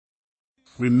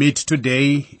We meet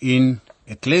today in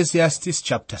Ecclesiastes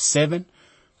chapter 7,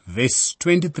 verse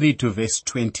 23 to verse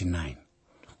 29.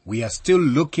 We are still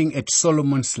looking at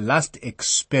Solomon's last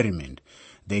experiment,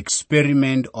 the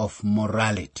experiment of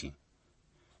morality.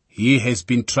 He has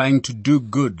been trying to do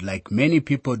good like many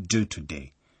people do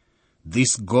today.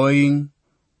 This is going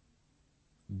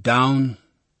down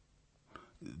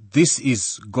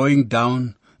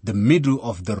the middle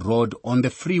of the road on the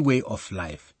freeway of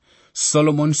life.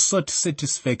 Solomon sought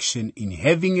satisfaction in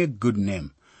having a good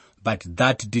name, but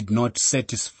that did not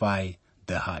satisfy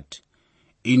the heart.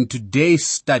 In today's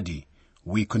study,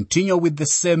 we continue with the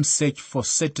same search for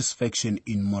satisfaction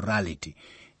in morality,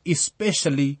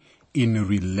 especially in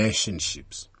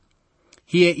relationships.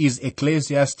 Here is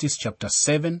Ecclesiastes chapter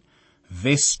 7,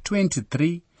 verse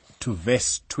 23 to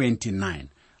verse 29.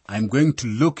 I'm going to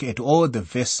look at all the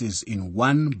verses in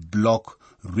one block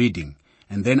reading.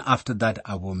 And then after that,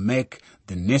 I will make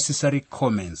the necessary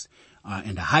comments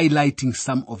and highlighting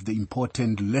some of the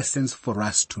important lessons for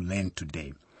us to learn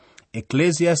today.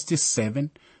 Ecclesiastes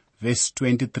 7, verse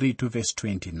 23 to verse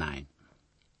 29.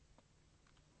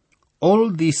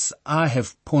 All this I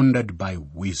have pondered by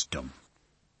wisdom.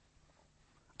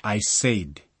 I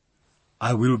said,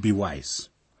 I will be wise.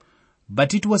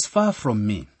 But it was far from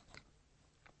me.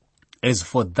 As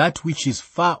for that which is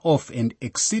far off and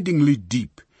exceedingly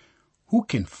deep, who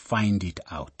can find it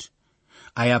out?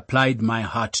 I applied my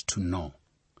heart to know,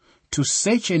 to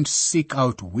search and seek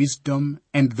out wisdom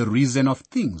and the reason of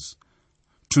things,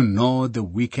 to know the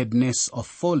wickedness of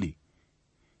folly,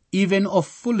 even of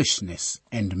foolishness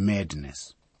and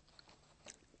madness.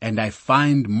 And I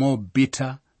find more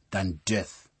bitter than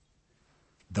death,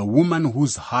 the woman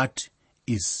whose heart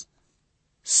is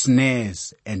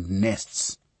snares and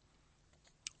nests,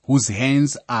 whose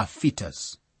hands are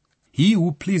fetters. He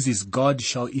who pleases God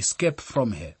shall escape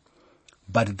from her,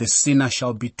 but the sinner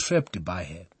shall be trapped by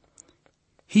her.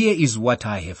 Here is what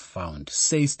I have found,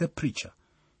 says the preacher,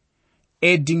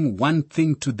 adding one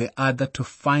thing to the other to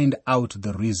find out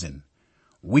the reason,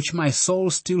 which my soul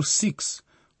still seeks,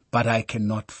 but I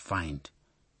cannot find.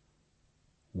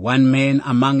 One man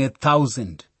among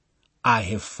 1,000 I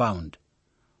have found,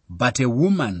 but a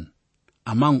woman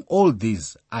among all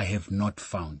these I have not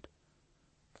found.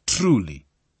 Truly,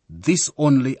 this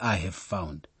only I have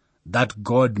found, that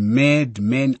God made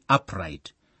men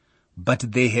upright,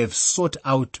 but they have sought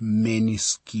out many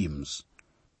schemes.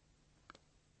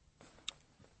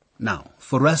 Now,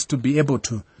 for us to be able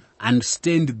to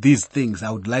understand these things,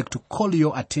 I would like to call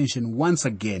your attention once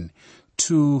again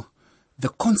to the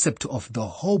concept of the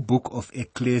whole book of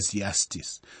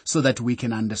Ecclesiastes, so that we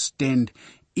can understand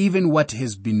even what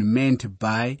has been meant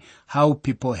by how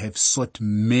people have sought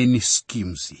many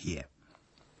schemes here.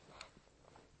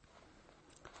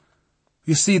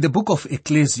 You see, the book of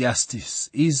Ecclesiastes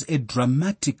is a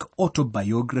dramatic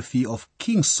autobiography of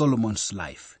King Solomon's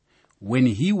life when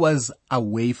he was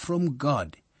away from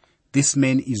God. This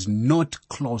man is not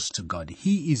close to God.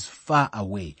 He is far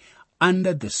away,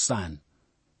 under the sun,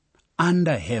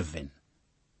 under heaven.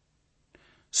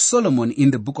 Solomon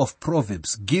in the book of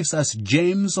Proverbs gives us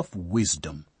gems of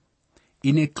wisdom.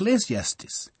 In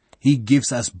Ecclesiastes, he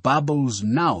gives us bubbles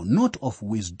now, not of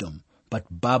wisdom,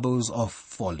 but bubbles of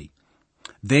folly.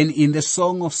 Then in the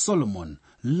Song of Solomon,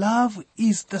 love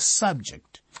is the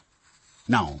subject.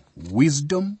 Now,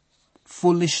 wisdom,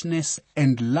 foolishness,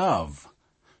 and love.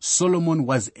 Solomon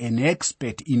was an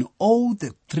expert in all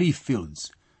the three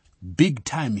fields. Big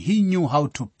time, he knew how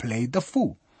to play the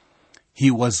fool. He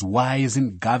was wise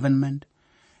in government,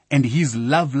 and his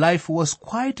love life was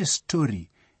quite a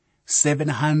story.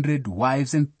 700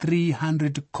 wives and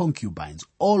 300 concubines,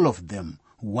 all of them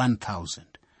 1,000.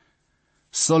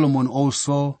 Solomon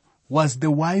also was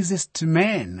the wisest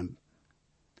man,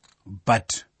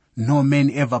 but no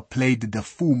man ever played the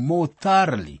fool more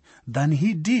thoroughly than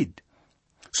he did.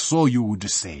 So you would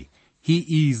say,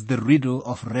 he is the riddle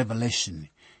of Revelation.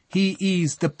 He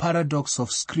is the paradox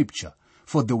of Scripture,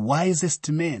 for the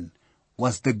wisest man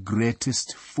was the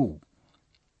greatest fool.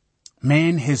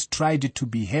 Man has tried to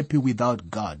be happy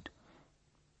without God,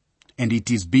 and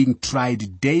it is being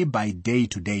tried day by day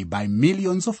today by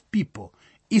millions of people,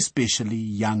 especially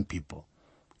young people,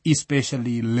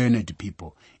 especially learned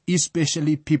people,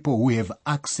 especially people who have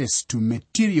access to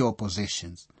material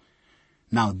possessions.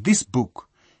 Now, this book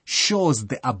shows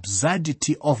the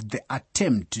absurdity of the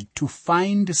attempt to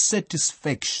find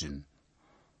satisfaction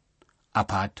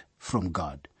apart from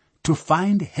God, to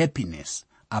find happiness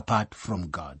apart from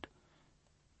God.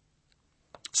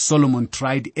 Solomon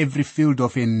tried every field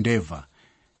of endeavor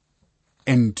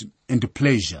and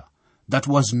pleasure that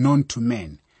was known to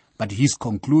men, but his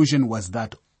conclusion was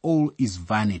that all is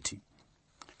vanity.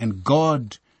 And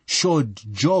God showed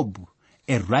Job,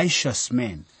 a righteous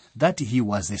man, that he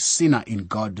was a sinner in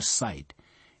God's sight.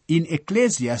 In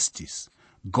Ecclesiastes,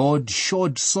 God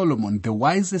showed Solomon, the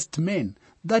wisest man,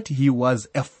 that he was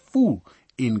a fool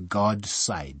in God's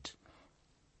sight.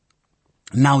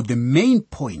 Now the main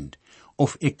point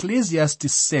of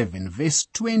Ecclesiastes 7 verse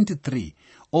 23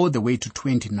 all the way to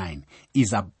 29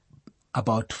 is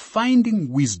about finding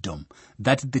wisdom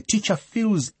that the teacher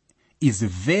feels is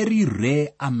very rare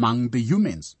among the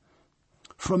humans.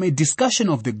 From a discussion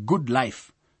of the good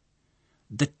life,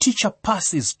 the teacher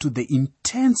passes to the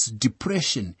intense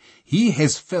depression he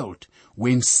has felt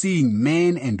when seeing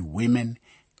men and women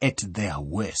at their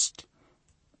worst.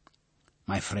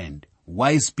 My friend,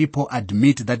 wise people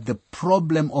admit that the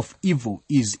problem of evil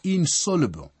is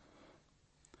insoluble.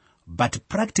 But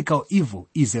practical evil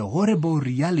is a horrible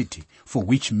reality for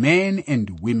which men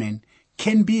and women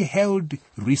can be held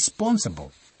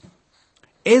responsible.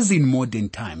 As in modern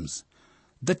times,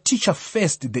 the teacher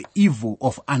faced the evil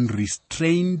of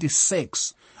unrestrained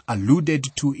sex, alluded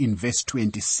to in verse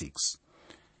 26.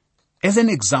 As an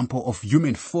example of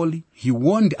human folly, he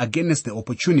warned against the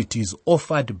opportunities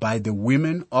offered by the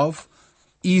women of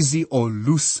easy or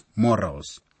loose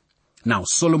morals. Now,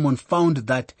 Solomon found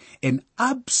that an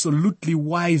absolutely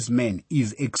wise man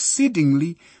is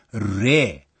exceedingly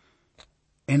rare.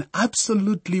 An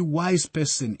absolutely wise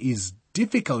person is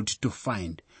difficult to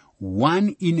find,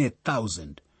 1 in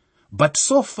 1,000. But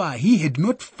so far he had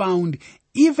not found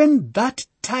even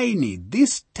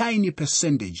this tiny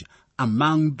percentage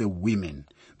among the women.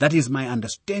 That is my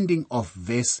understanding of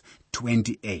verse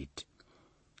 28.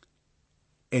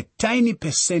 A tiny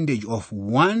percentage of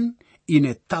 1 in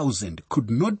 1,000 could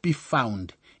not be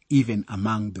found even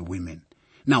among the women.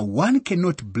 Now, one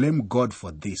cannot blame God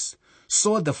for this.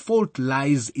 So the fault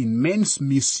lies in man's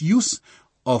misuse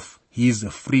of his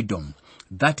freedom.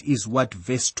 That is what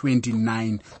verse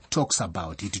 29 talks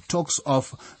about. It talks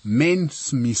of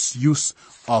man's misuse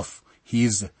of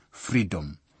his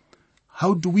freedom.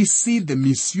 How do we see the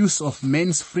misuse of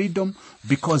man's freedom?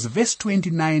 Because verse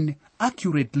 29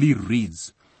 accurately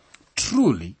reads,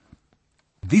 "Truly,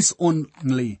 this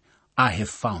only I have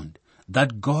found,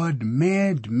 that God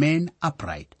made men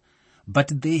upright,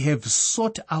 but they have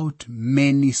sought out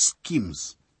many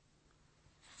schemes."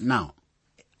 Now,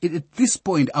 at this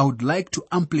point, I would like to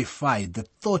amplify the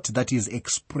thought that is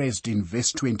expressed in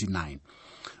verse 29,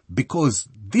 because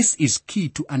this is key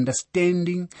to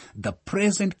understanding the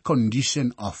present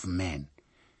condition of man.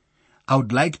 I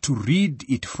would like to read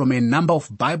it from a number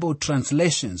of Bible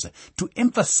translations to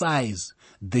emphasize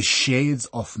the shades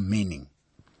of meaning.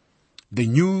 The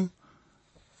New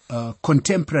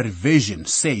Contemporary Version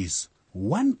says,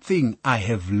 "One thing I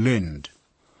have learned,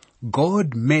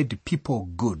 God made people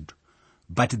good,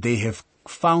 but they have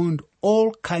found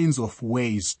all kinds of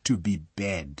ways to be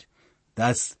bad."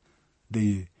 That's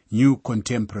the New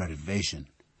Contemporary Version.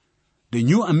 The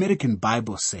New American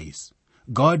Bible says,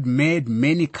 "God made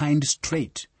mankind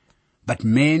straight, but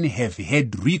men have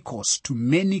had recourse to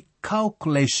many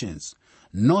calculations,"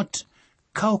 not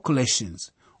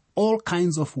calculations, all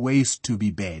kinds of ways to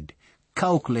be bad,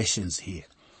 calculations here.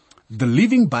 The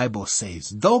Living Bible says,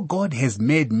 "Though God has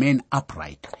made men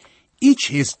upright, each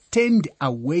has turned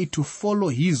away to follow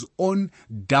his own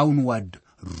downward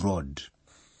road."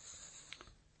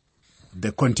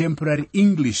 The Contemporary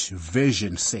English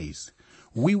Version says,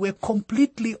 "We were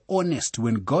completely honest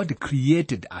when God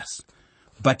created us,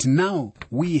 but now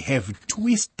we have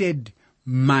twisted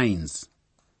minds."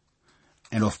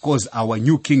 And of course, our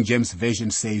New King James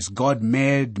Version says, "God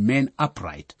made men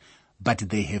upright, but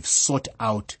they have sought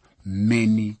out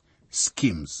many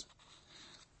schemes."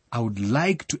 I would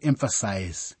like to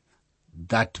emphasize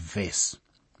that verse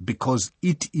because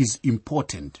it is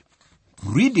important.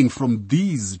 Reading from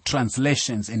these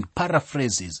translations and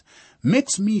paraphrases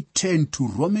makes me turn to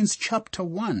Romans chapter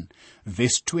 1,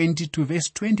 verse 20 to verse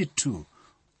 22,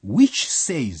 which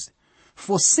says,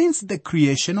 "For since the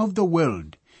creation of the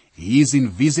world, his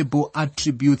invisible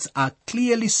attributes are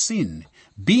clearly seen,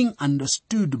 being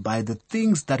understood by the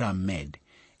things that are made,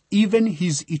 even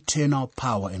his eternal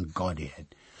power and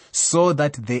Godhead, so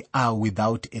that they are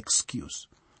without excuse.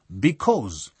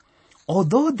 Because,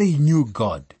 although they knew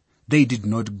God, they did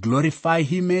not glorify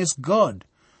him as God,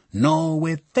 nor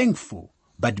were thankful,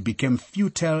 but became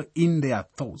futile in their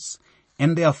thoughts,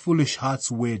 and their foolish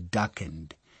hearts were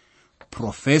darkened.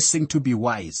 Professing to be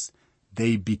wise,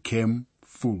 they became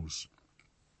fools."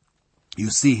 You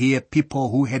see here,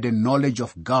 people who had a knowledge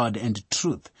of God and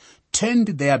truth turned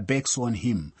their backs on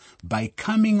him by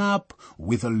coming up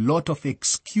with a lot of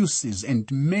excuses and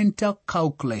mental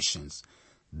calculations.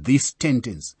 This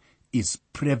tendency is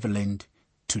prevalent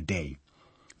today.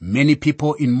 Many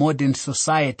people in modern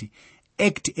society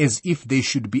act as if they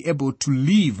should be able to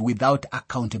live without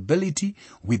accountability,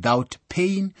 without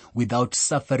pain, without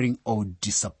suffering or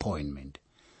disappointment.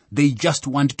 They just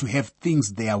want to have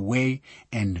things their way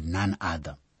and none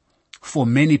other. For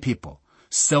many people,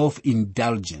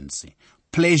 self-indulgence,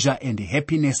 pleasure and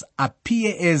happiness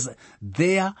appear as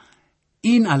their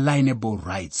inalienable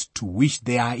rights to which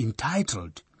they are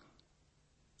entitled.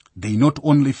 They not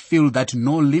only feel that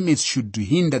no limits should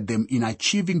hinder them in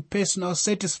achieving personal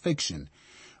satisfaction,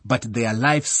 but their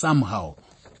life somehow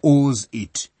owes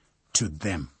it to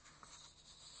them.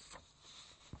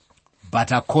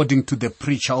 But according to the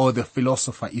preacher or the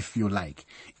philosopher, if you like,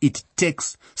 it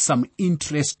takes some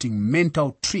interesting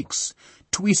mental tricks,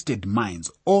 twisted minds,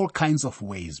 all kinds of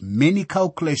ways, many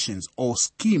calculations or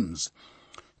schemes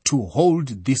to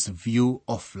hold this view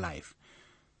of life.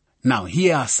 Now,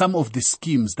 here are some of the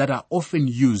schemes that are often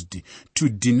used to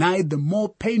deny the more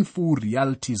painful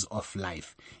realities of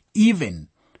life, even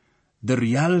the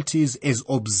realities as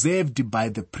observed by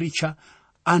the preacher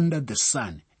under the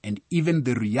sun, and even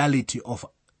the reality of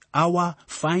our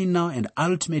final and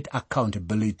ultimate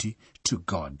accountability to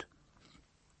God.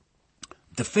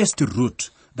 The first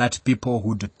route that people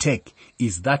would take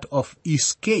is that of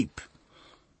escape.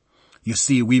 You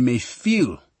see, we may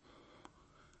feel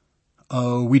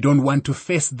we don't want to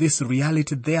face this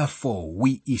reality, therefore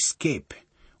we escape.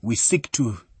 We seek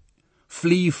to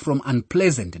flee from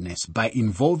unpleasantness by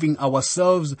involving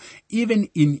ourselves even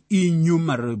in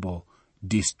innumerable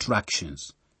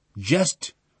distractions,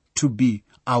 just to be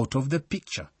out of the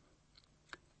picture.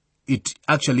 It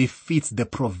actually fits the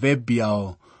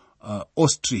proverbial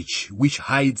ostrich which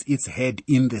hides its head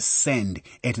in the sand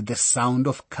at the sound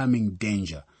of coming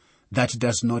danger. That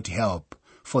does not help,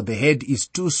 for the head is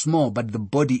too small, but the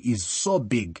body is so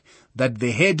big that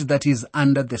the head that is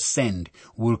under the sand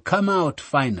will come out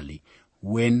finally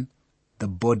when the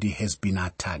body has been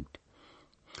attacked.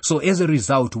 So as a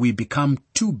result, we become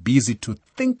too busy to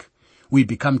think, we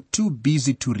become too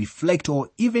busy to reflect or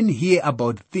even hear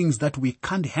about things that we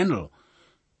can't handle,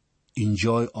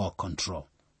 enjoy or control.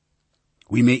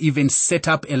 We may even set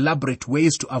up elaborate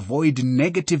ways to avoid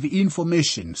negative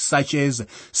information, such as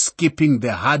skipping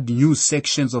the hard news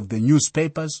sections of the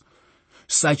newspapers,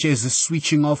 such as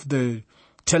switching off the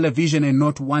television and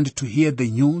not want to hear the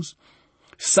news,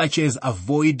 such as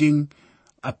avoiding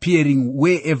appearing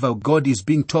wherever God is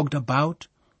being talked about.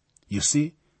 You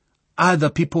see, other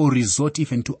people resort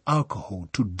even to alcohol,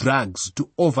 to drugs, to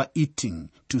overeating,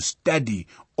 to study,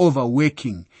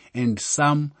 overworking, and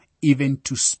some even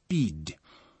to speed.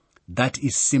 That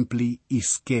is simply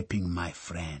escaping, my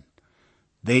friend.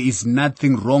 There is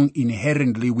nothing wrong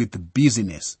inherently with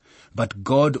busyness, but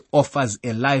God offers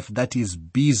a life that is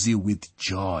busy with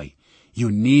joy. You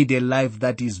need a life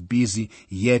that is busy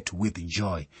yet with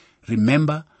joy.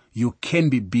 Remember, you can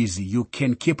be busy, you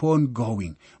can keep on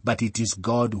going, but it is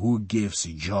God who gives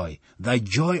joy. The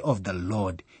joy of the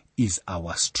Lord is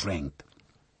our strength.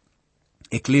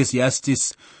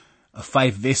 Ecclesiastes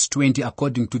 5 verse 20,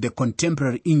 according to the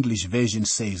Contemporary English Version,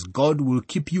 says, God will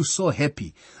keep you so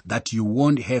happy that you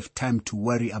won't have time to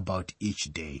worry about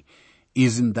each day.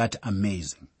 Isn't that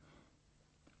amazing?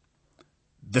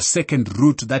 The second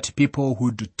route that people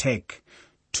would take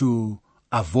to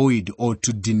avoid or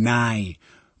to deny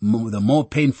the more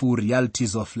painful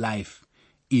realities of life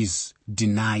is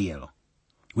denial.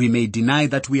 We may deny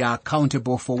that we are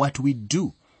accountable for what we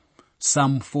do.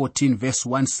 Psalm 14 verse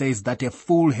 1 says that a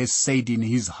fool has said in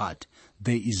his heart,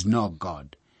 there is no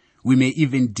God. We may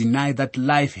even deny that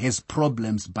life has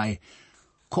problems by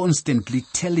constantly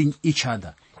telling each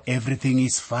other, everything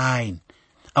is fine.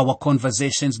 Our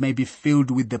conversations may be filled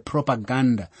with the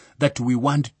propaganda that we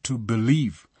want to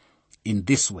believe. In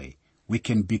this way, we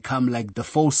can become like the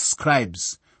false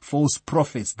scribes, false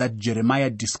prophets that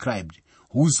Jeremiah described,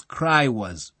 whose cry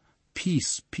was,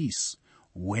 peace, peace,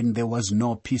 when there was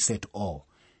no peace at all.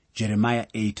 Jeremiah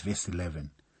 8 verse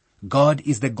 11. God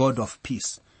is the God of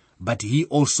peace, but he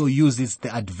also uses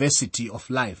the adversity of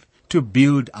life to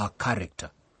build our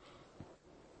character.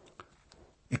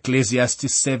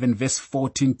 Ecclesiastes 7 verse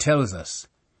 14 tells us,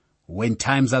 when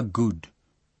times are good,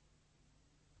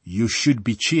 you should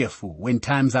be cheerful. When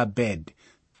times are bad,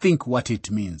 think what it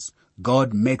means.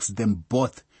 God makes them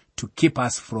both to keep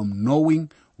us from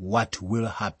knowing what will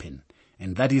happen.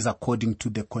 And that is according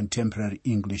to the Contemporary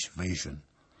English Version.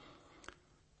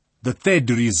 The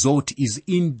third resort is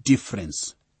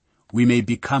indifference. We may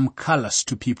become callous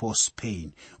to people's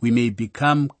pain. We may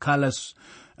become callous,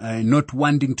 not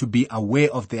wanting to be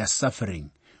aware of their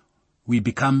suffering. we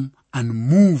become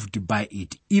unmoved by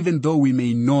it, even though we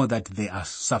may know that they are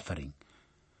suffering.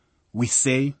 We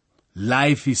say,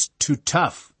 life is too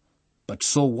tough, but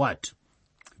so what?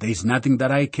 There is nothing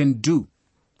that I can do.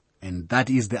 And that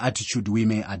is the attitude we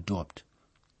may adopt.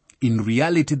 In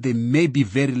reality, there may be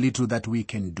very little that we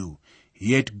can do.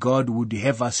 Yet God would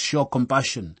have us show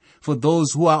compassion for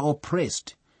those who are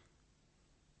oppressed.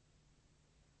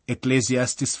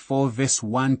 Ecclesiastes 4 verse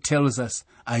 1 tells us,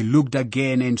 I looked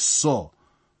again and saw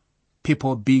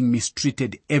people being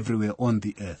mistreated everywhere on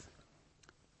the earth.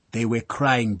 They were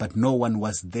crying, but no one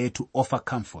was there to offer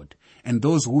comfort. And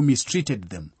those who mistreated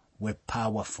them were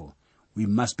powerful. We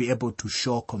must be able to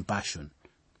show compassion.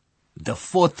 The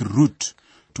fourth route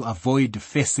to avoid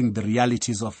facing the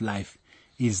realities of life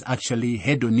is actually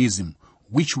hedonism,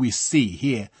 which we see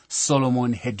here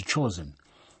Solomon had chosen.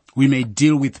 We may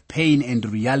deal with pain and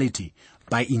reality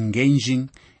by engaging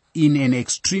in an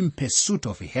extreme pursuit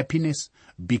of happiness,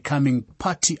 becoming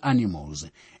party animals,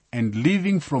 and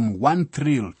living from one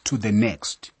thrill to the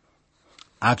next.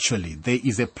 Actually, there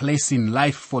is a place in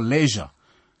life for leisure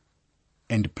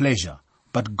and pleasure,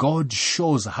 but God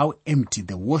shows how empty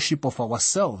the worship of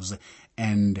ourselves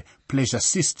and pleasure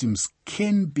systems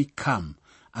can become.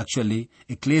 Actually,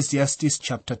 Ecclesiastes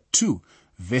chapter 2,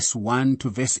 verse 1 to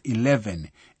verse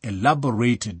 11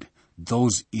 elaborated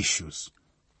those issues.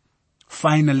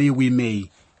 Finally, we may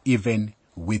even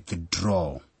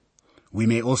withdraw. We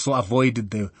may also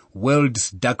avoid the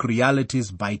world's dark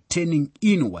realities by turning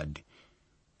inward,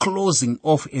 closing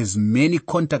off as many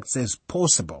contacts as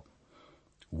possible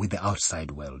with the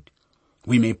outside world.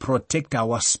 We may protect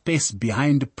our space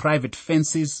behind private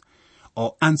fences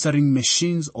or answering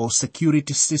machines or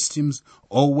security systems,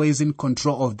 always in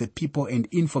control of the people and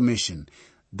information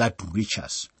that reach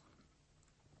us.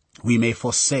 We may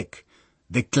forsake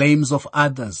the claims of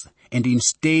others and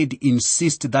instead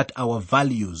insist that our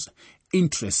values,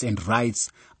 interests, and rights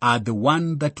are the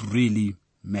one that really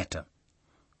matter.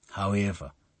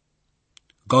 However,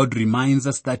 God reminds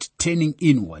us that turning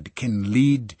inward can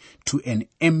lead to an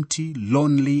empty,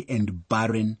 lonely, and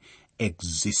barren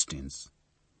existence.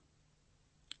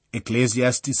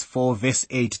 Ecclesiastes 4 verse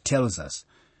 8 tells us,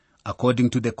 according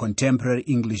to the Contemporary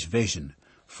English Version,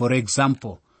 for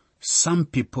example, some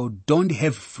people don't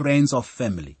have friends or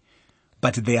family,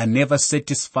 but they are never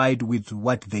satisfied with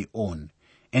what they own,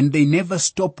 and they never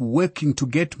stop working to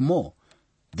get more.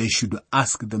 They should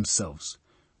ask themselves,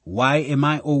 why am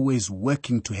I always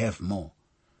working to have more?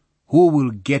 Who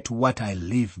will get what I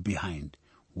leave behind?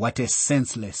 What a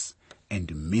senseless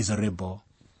and miserable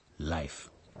life.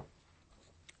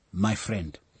 My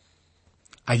friend,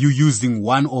 are you using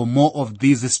one or more of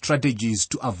these strategies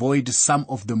to avoid some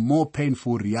of the more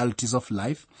painful realities of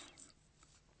life?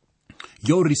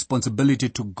 Your responsibility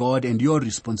to God and your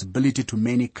responsibility to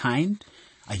mankind,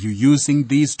 are you using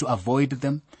these to avoid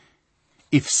them?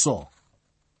 If so,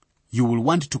 you will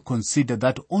want to consider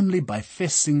that only by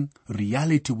facing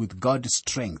reality with God's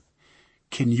strength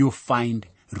can you find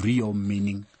real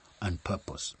meaning and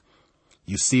purpose.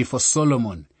 You see, for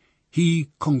Solomon, he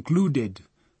concluded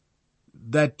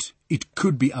that it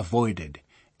could be avoided.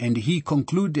 And he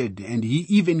concluded, and he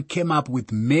even came up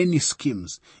with many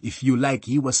schemes. If you like,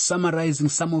 he was summarizing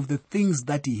some of the things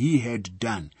that he had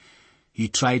done. He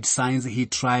tried science, he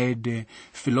tried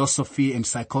philosophy and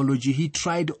psychology, he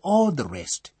tried all the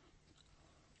rest,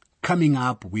 coming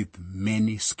up with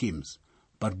many schemes.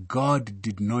 But God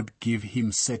did not give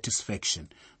him satisfaction,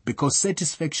 because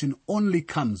satisfaction only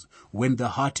comes when the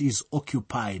heart is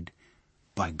occupied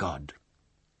by God.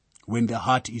 When the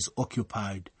heart is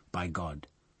occupied by God.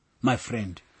 My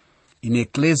friend, in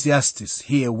Ecclesiastes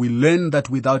here we learn that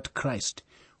without Christ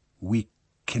we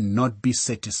cannot be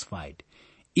satisfied.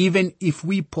 Even if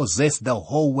we possess the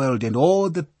whole world and all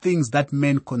the things that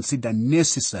men consider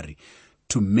necessary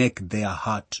to make their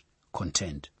heart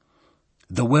content.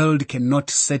 The world cannot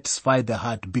satisfy the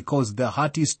heart because the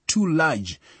heart is too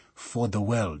large for the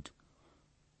world.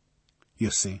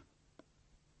 You see,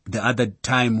 the other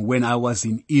time when I was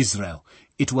in Israel,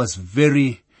 it was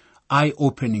very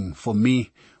eye-opening for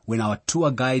me when our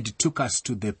tour guide took us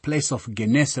to the place of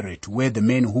Gennesaret, where the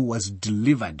man who was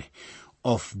delivered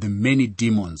of the many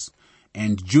demons.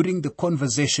 And during the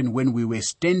conversation when we were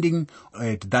standing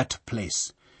at that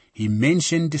place, he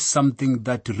mentioned something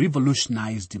that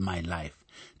revolutionized my life.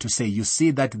 To say, you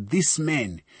see that this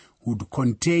man would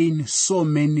contain so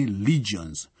many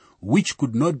legions, which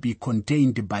could not be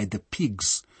contained by the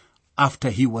pigs after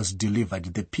he was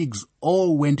delivered. The pigs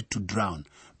all went to drown,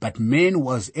 but man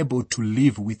was able to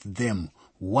live with them.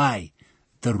 Why?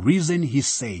 The reason, he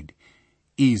said,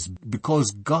 is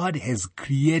because God has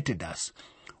created us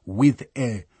with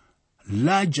a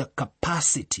larger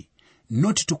capacity,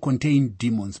 not to contain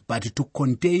demons, but to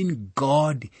contain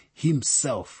God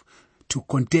Himself. To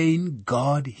contain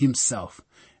God Himself.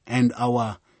 And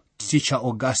our teacher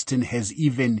Augustine has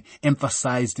even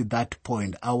emphasized that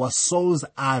point. Our souls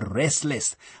are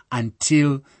restless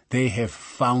until they have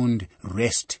found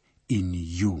rest in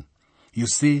you. You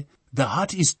see, the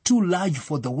heart is too large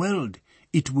for the world.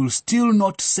 It will still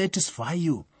not satisfy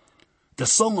you. The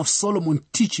Song of Solomon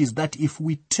teaches that if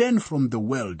we turn from the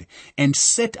world and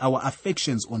set our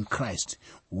affections on Christ,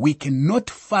 we cannot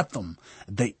fathom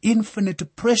the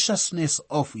infinite preciousness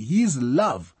of His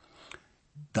love.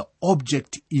 The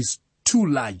object is too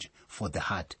large for the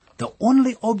heart. The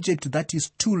only object that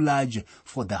is too large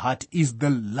for the heart is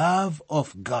the love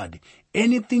of God.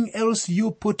 Anything else you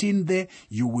put in there,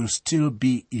 you will still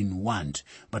be in want.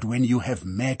 But when you have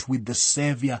met with the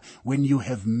Savior, when you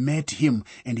have met Him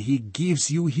and He gives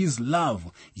you His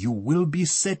love, you will be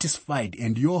satisfied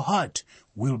and your heart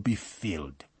will be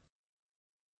filled.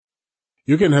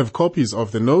 You can have copies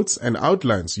of the notes and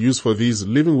outlines used for these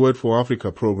Living Word for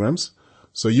Africa programs,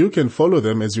 so you can follow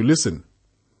them as you listen.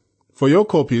 For your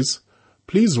copies,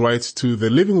 please write to the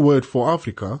Living Word for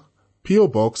Africa, P.O.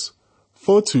 Box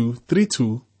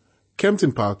 4232,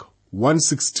 Kempton Park,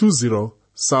 1620,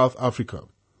 South Africa.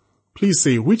 Please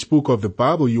say which book of the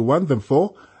Bible you want them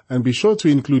for, and be sure to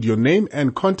include your name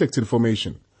and contact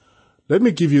information. Let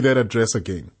me give you that address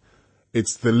again.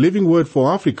 It's the Living Word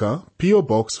for Africa, P.O.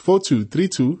 Box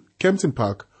 4232, Kempton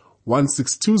Park,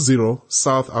 1620,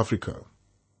 South Africa.